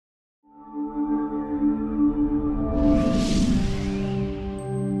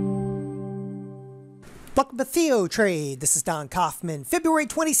Welcome to TheoTrade. This is Don Kaufman. February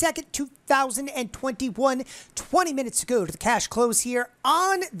 22nd, 2021. 20 minutes ago to the cash close here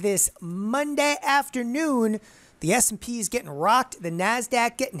on this Monday afternoon. The S&P is getting rocked. The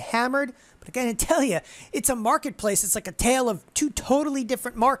Nasdaq getting hammered. But I gotta tell you, it's a marketplace. It's like a tale of two totally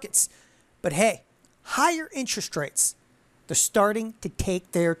different markets. But hey, higher interest rates, they're starting to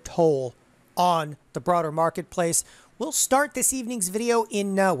take their toll on the broader marketplace. We'll start this evening's video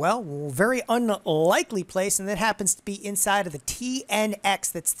in, very unlikely place, and that happens to be inside of the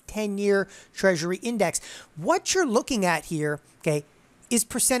TNX. That's the 10-year Treasury Index. What you're looking at here, okay, is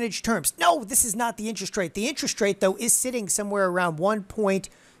percentage terms. No, this is not the interest rate. The interest rate, though, is sitting somewhere around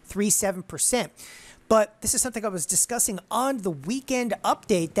 1.37%. But this is something I was discussing on the weekend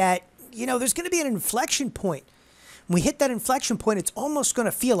update that, there's going to be an inflection point. When we hit that inflection point, it's almost going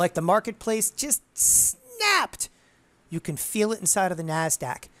to feel like the marketplace just snapped. You can feel it inside of the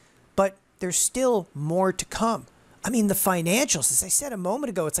Nasdaq, but there's still more to come. I mean, the financials, as I said a moment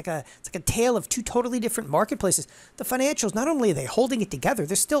ago, it's like a tale of two totally different marketplaces. The financials, not only are they holding it together,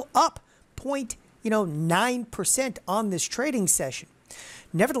 they're still up 0.9% on this trading session.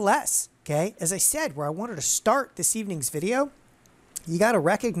 Nevertheless, okay, as I said, where I wanted to start this evening's video, you got to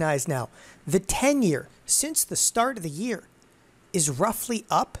recognize now the 10-year since the start of the year is roughly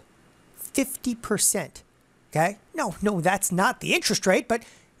up 50%. Okay? No, that's not the interest rate, but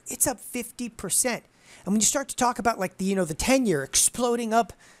it's up 50%. And when you start to talk about like the 10-year exploding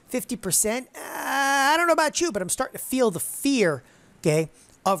up 50%, I don't know about you, but I'm starting to feel the fear, okay,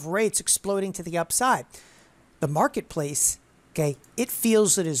 of rates exploding to the upside. The marketplace, okay, it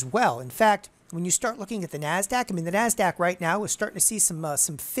feels it as well. In fact, when you start looking at the Nasdaq, I mean, the Nasdaq right now is starting to see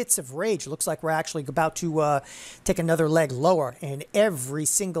some fits of rage. It looks like we're actually about to take another leg lower, and every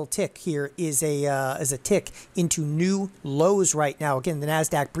single tick here is a tick into new lows right now. Again, the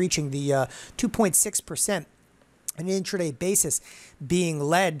Nasdaq breaching the 2.6% on an intraday basis, being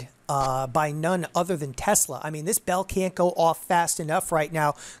led by none other than Tesla. I mean, this bell can't go off fast enough right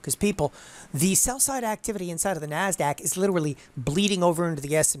now because the sell-side activity inside of the Nasdaq is literally bleeding over into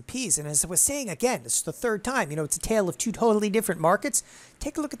the S&Ps. And as I was saying again, this is the third time, it's a tale of two totally different markets.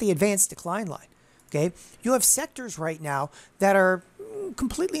 Take a look at the advanced decline line. Okay, you have sectors right now that are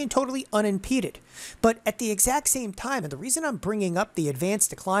completely and totally unimpeded. But at the exact same time, and the reason I'm bringing up the advanced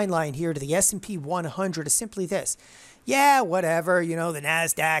decline line here to the S&P 100 is simply this. Yeah, whatever, the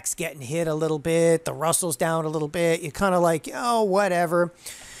Nasdaq's getting hit a little bit, the Russell's down a little bit, you're kind of like, whatever.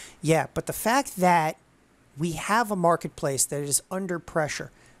 Yeah, but the fact that we have a marketplace that is under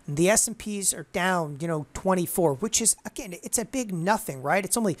pressure, and the S&Ps are down, 24, which is, again, it's a big nothing, right?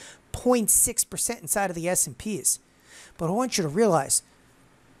 It's only 0.6% inside of the S&Ps. But I want you to realize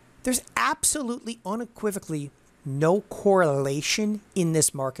there's absolutely unequivocally no correlation in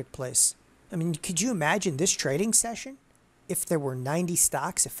this marketplace. I mean, could you imagine this trading session if there were 90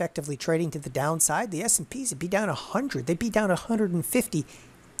 stocks effectively trading to the downside? The S&Ps would be down 100. They'd be down 150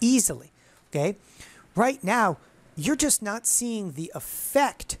 easily, okay? Right now, you're just not seeing the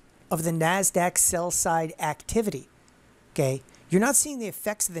effect of the Nasdaq sell-side activity, okay? You're not seeing the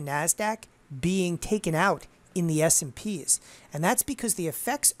effects of the Nasdaq being taken out in the S&Ps. And that's because the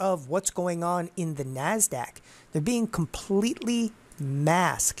effects of what's going on in the Nasdaq, they're being completely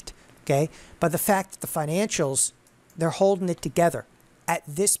masked, okay, by the fact that the financials, they're holding it together at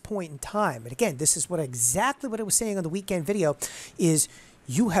this point in time. And again, this is exactly what I was saying on the weekend video, is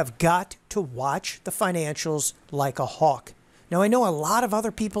you have got to watch the financials like a hawk. Now, I know a lot of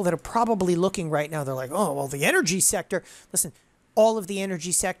other people that are probably looking right now, they're like, oh, well, the energy sector, listen, all of the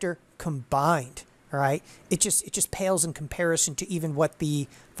energy sector combined, all right, it just pales in comparison to even what the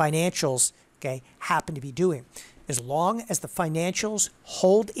financials, okay, happen to be doing. As long as the financials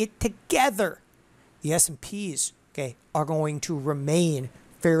hold it together, the S&Ps, okay, are going to remain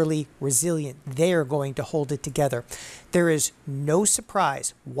fairly resilient. They are going to hold it together. There is no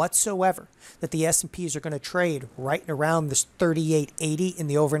surprise whatsoever that the S&Ps are going to trade right around this 38.80 in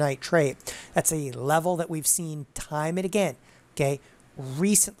the overnight trade. That's a level that we've seen time and again, okay,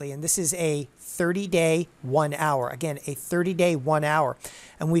 recently, and this is a 30-day 1 hour. Again, a 30-day 1 hour.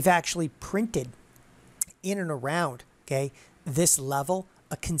 And we've actually printed in and around, okay, this level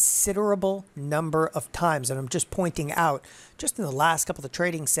a considerable number of times. And I'm just pointing out, just in the last couple of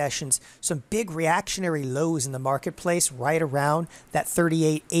trading sessions, some big reactionary lows in the marketplace right around that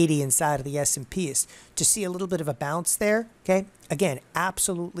 38.80 inside of the S&Ps. To see a little bit of a bounce there, okay? Again,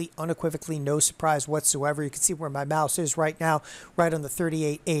 absolutely unequivocally no surprise whatsoever. You can see where my mouse is right now, right on the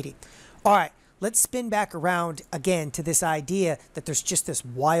 38.80. All right, let's spin back around again to this idea that there's just this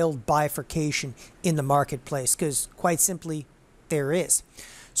wild bifurcation in the marketplace, because quite simply, there is.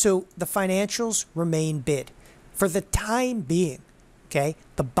 So the financials remain bid. For the time being, okay,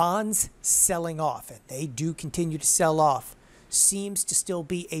 the bonds selling off, and they do continue to sell off, seems to still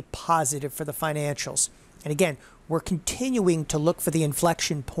be a positive for the financials. And again, we're continuing to look for the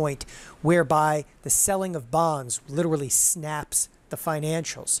inflection point whereby the selling of bonds literally snaps the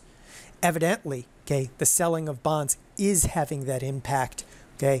financials. Evidently, okay, the selling of bonds is having that impact,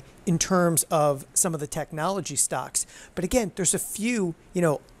 okay, in terms of some of the technology stocks. But again, there's a few,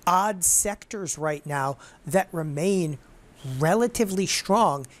 odd sectors right now that remain relatively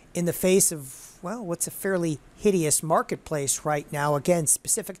strong in the face of, well, what's a fairly hideous marketplace right now, again,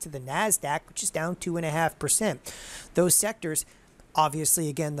 specific to the Nasdaq, which is down 2.5%. Those sectors, obviously,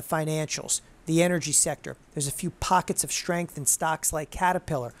 again, the financials, the energy sector. There's a few pockets of strength in stocks like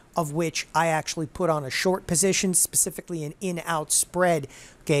Caterpillar, of which I actually put on a short position, specifically an in-out spread,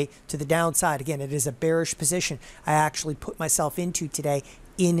 okay, to the downside. Again, it is a bearish position I actually put myself into today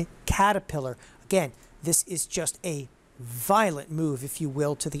in Caterpillar. Again, this is just a violent move, if you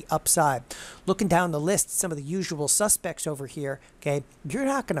will, to the upside. Looking down the list, some of the usual suspects over here, okay, you're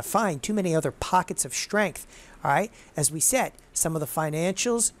not going to find too many other pockets of strength, all right? As we said, some of the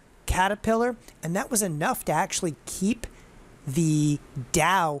financials, Caterpillar, and that was enough to actually keep the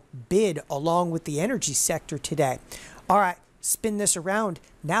Dow bid along with the energy sector today. All right, spin this around.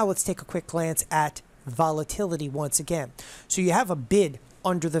 Now let's take a quick glance at volatility once again. So you have a bid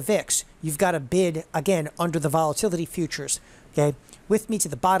under the VIX. You've got a bid, again, under the volatility futures. Okay, with me to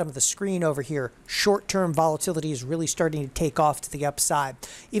the bottom of the screen over here, short-term volatility is really starting to take off to the upside.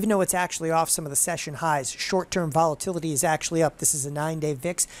 Even though it's actually off some of the session highs, short-term volatility is actually up. This is a 9-day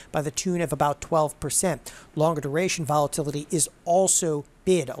VIX by the tune of about 12%. Longer duration volatility is also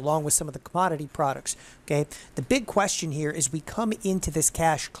bid along with some of the commodity products. Okay, the big question here is we come into this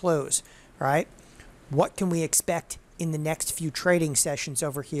cash close, right? What can we expect in the next few trading sessions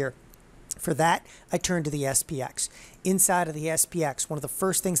over here? For that, I turn to the SPX. Inside of the SPX, one of the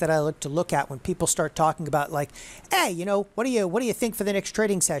first things that I look to look at when people start talking about, like, hey, what do you think for the next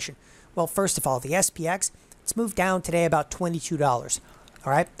trading session? Well, first of all, the SPX, it's moved down today about $22.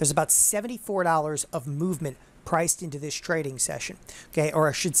 All right, there's about $74 of movement priced into this trading session, okay, or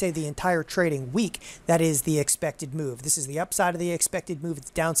I should say the entire trading week. That is the expected move. This is the upside of the expected move, it's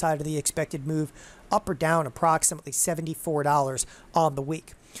the downside of the expected move, up or down approximately $74 on the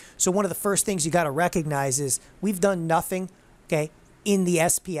week. So one of the first things you got to recognize is we've done nothing, okay, in the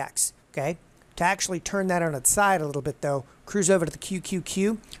SPX, okay. To actually turn that on its side a little bit though, cruise over to the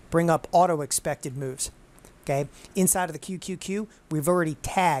QQQ, bring up auto expected moves, okay. Inside of the QQQ, we've already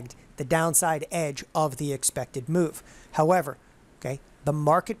tagged the downside edge of the expected move. However, okay, the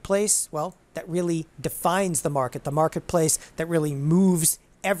marketplace, well, that really defines the marketplace that really moves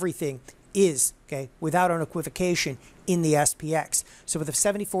everything is, okay, without unequivocation, in the SPX. So with a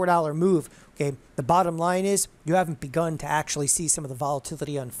 $74 move, okay, the bottom line is you haven't begun to actually see some of the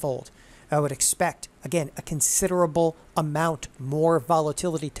volatility unfold. I would expect, again, a considerable amount more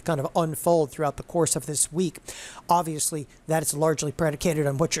volatility to kind of unfold throughout the course of this week. Obviously, that is largely predicated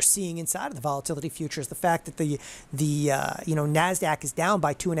on what you're seeing inside of the volatility futures, the fact that the Nasdaq is down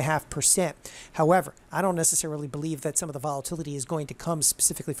by 2.5%. However, I don't necessarily believe that some of the volatility is going to come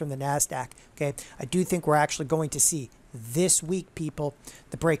specifically from the Nasdaq. Okay, I do think we're actually going to see this week, people,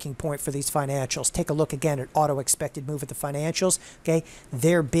 the breaking point for these financials. Take a look again at auto expected move at the financials. Okay,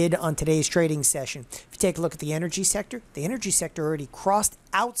 their bid on today's trading session. If you take a look at the energy sector already crossed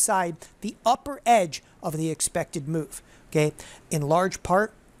outside the upper edge of the expected move. Okay, in large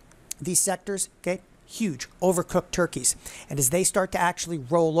part, these sectors, okay, huge overcooked turkeys, and as they start to actually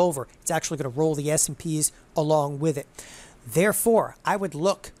roll over, it's actually going to roll the S&Ps along with it. Therefore, I would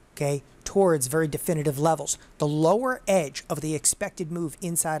look, okay, towards very definitive levels. The lower edge of the expected move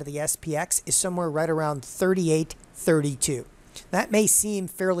inside of the SPX is somewhere right around 38.32. That may seem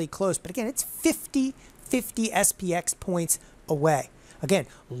fairly close, but again, it's 50 SPX points away. Again,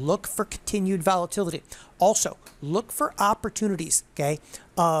 look for continued volatility. Also, look for opportunities, okay,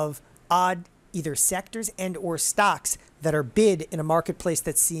 of odd either sectors and or stocks that are bid in a marketplace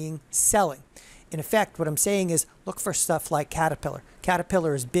that's seeing selling. In effect, what I'm saying is look for stuff like Caterpillar.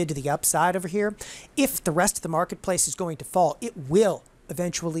 Caterpillar is bid to the upside over here. If the rest of the marketplace is going to fall, it will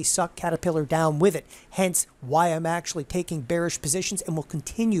eventually suck Caterpillar down with it. Hence why I'm actually taking bearish positions and will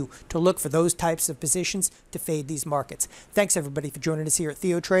continue to look for those types of positions to fade these markets. Thanks everybody for joining us here at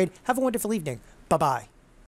TheoTrade. Have a wonderful evening. Bye-bye.